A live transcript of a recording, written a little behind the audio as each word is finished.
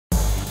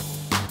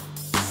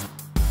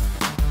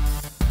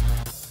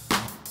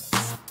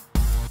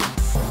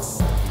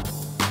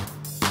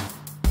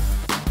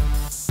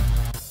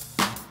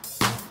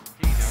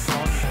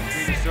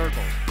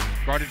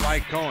by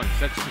Cohen,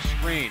 sets the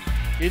screen.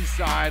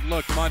 Inside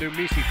look,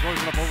 Moundou-Missi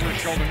throws it up over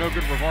his shoulder, no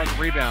good, Rivard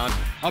the rebound.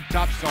 Up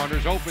top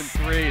Saunders, open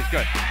three, is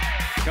good.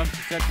 Comes to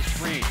set the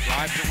screen,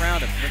 drives around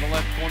him, to the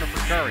left corner for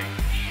Curry.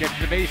 Gets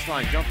to the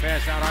baseline, jump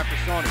pass out high for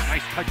Saunders.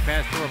 Nice touch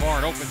pass to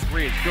Rivard, open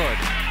three, is good.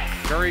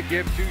 Curry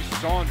gives to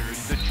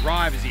Saunders, the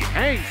drive as he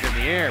hangs in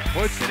the air,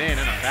 puts it in,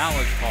 and a foul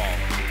is called.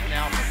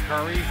 Now for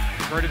Curry,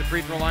 Curry to the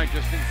free throw line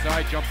just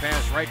inside, jump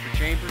pass right for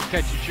Chambers,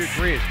 catch and shoot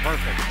three is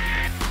perfect.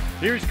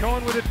 Here's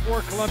Cohen with it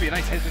for Columbia,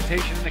 nice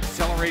hesitation and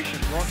acceleration,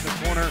 throw it in the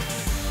corner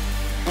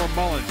for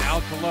Mullins,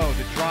 out to low,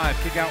 the drive,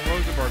 kick out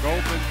Rosenberg,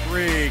 open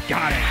three,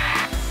 got it.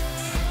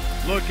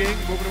 Looking,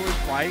 moving to his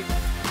right,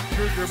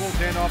 true dribbles,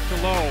 hand off to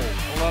low,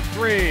 pull up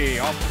three,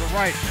 off to the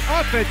right,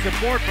 offensive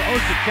board for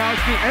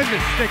Osakowski, and the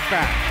stick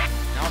back.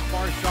 Now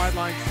far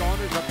sideline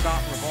Saunders, up top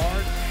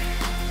Rivard.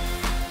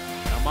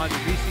 Now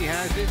Moundou-Missi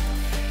has it,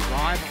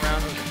 drive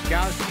around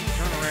Osakowski,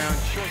 turn around,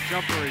 short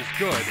jumper is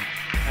good.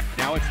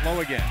 Now it's low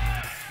again.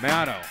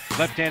 Mato,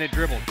 left-handed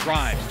dribble,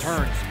 drives,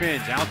 turns,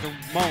 spins, out to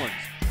Mullins.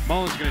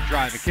 Mullins gonna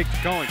drive, a kick to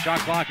Cohen, shot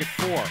clock at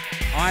 4.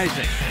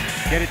 Isaac,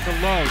 get it to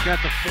low,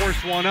 got to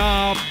force one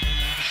up.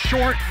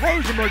 Short,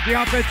 Rosenberg,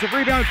 the offensive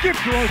rebound, give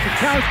to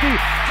Osakowski,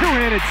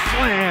 two-handed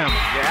slam.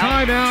 Yeah.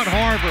 Timeout,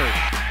 Harvard.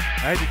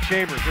 Ahead to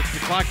Chambers, looks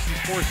the clock,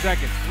 sees 4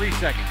 seconds, 3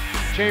 seconds.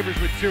 Chambers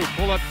with 2,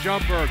 pull-up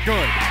jumper,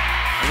 good.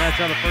 And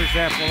that's how the first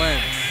half will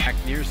end. Back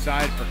near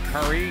side for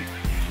Curry.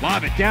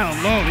 Lob it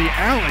down low, the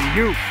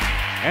alley-oop.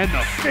 And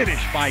the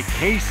finish by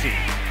Casey.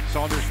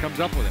 Saunders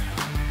comes up with it.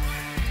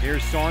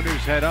 Here's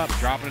Saunders head up,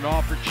 dropping it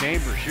off for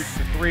Chambers. Shoots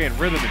the 3 and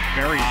rhythm and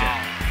buries it.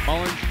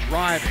 Mullins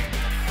driving.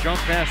 Jump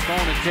pass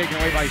stolen and taken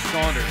away by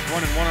Saunders.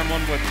 Running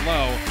one-on-one with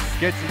Lowe.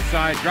 Gets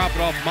inside, drop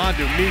it off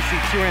Moundou-Missi.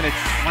 Two-handed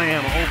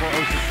slam over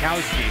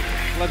Osakowski.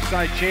 Left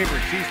side Chambers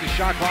sees the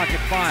shot clock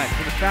at 5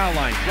 to the foul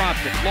line.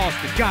 Dropped it, lost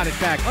it, got it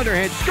back.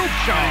 Underhand scoop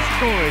shot is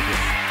good.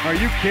 Are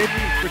you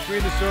kidding?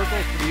 Between the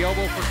circles to the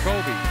elbow for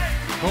Kobe.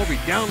 Kobe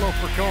down low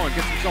for Cohen,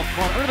 gets himself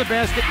caught under the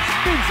basket and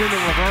spins in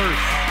the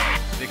reverse.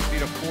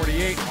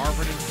 60-48,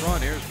 Harvard in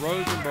front. Here's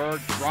Rosenberg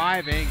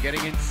driving,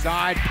 getting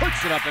inside, puts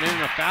it up and in,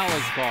 and a foul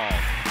is called.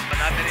 But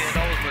not many of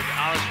those, but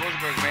Alex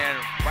Rosenberg ran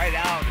right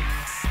out and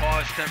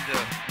caused him to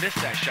miss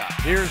that shot.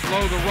 Here's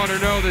Lowe, the runner,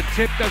 no, the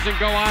tip doesn't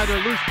go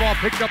either. Loose ball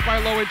picked up by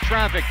Lowe in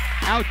traffic.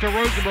 Out to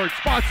Rosenberg,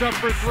 spots up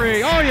for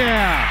 3. Oh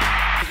yeah!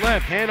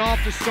 Left, hand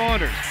off to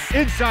Saunders.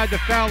 Inside the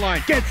foul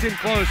line, gets in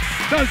close,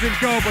 doesn't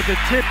go, but the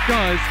tip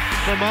does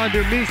for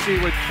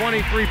Moundou-Missi with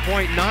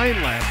 23.9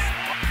 left.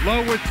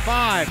 Lowe with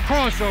 5,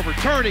 crossover,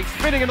 turning,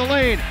 spinning in the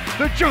lane.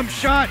 The jump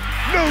shot,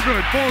 no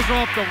good, falls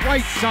off the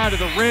right side of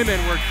the rim, and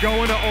we're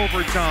going to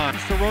overtime.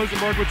 To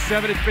Rosenberg with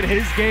 7, it's been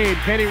his game.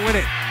 Can he win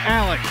it?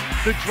 Alex,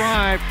 the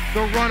drive,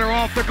 the runner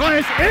off the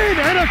glass, in,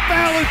 and a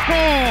foul is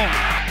called.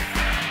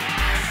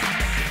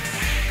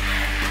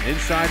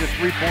 Inside the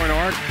three-point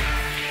arc.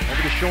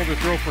 Over the shoulder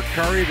throw for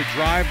Curry, the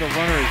drive, the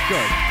runner is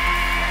good.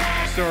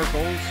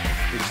 Circles,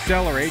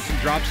 accelerates and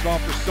drops it off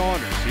for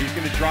Saunders. He's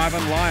going to drive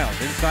on Lyles.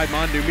 Inside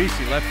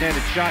Moundou-Missi,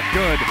 left-handed shot,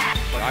 good.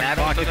 Shot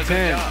clock at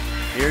 10.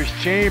 Here's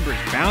Chambers,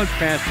 bounce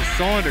pass to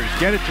Saunders,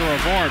 get it to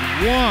Rivard,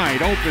 wide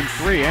open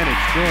 3, and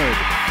it's good.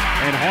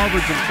 And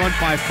Harvard's in front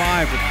by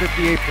 5 with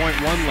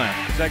 58.1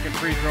 left. Second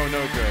free throw,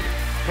 no good.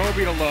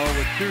 Kobe to Lowe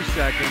with 2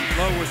 seconds,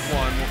 Lowe with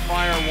 1, will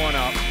fire one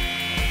up,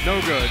 no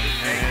good,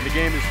 and the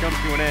game has come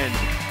to an end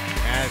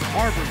as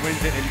Harvard wins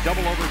it in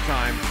double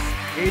overtime,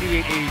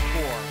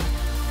 88-84.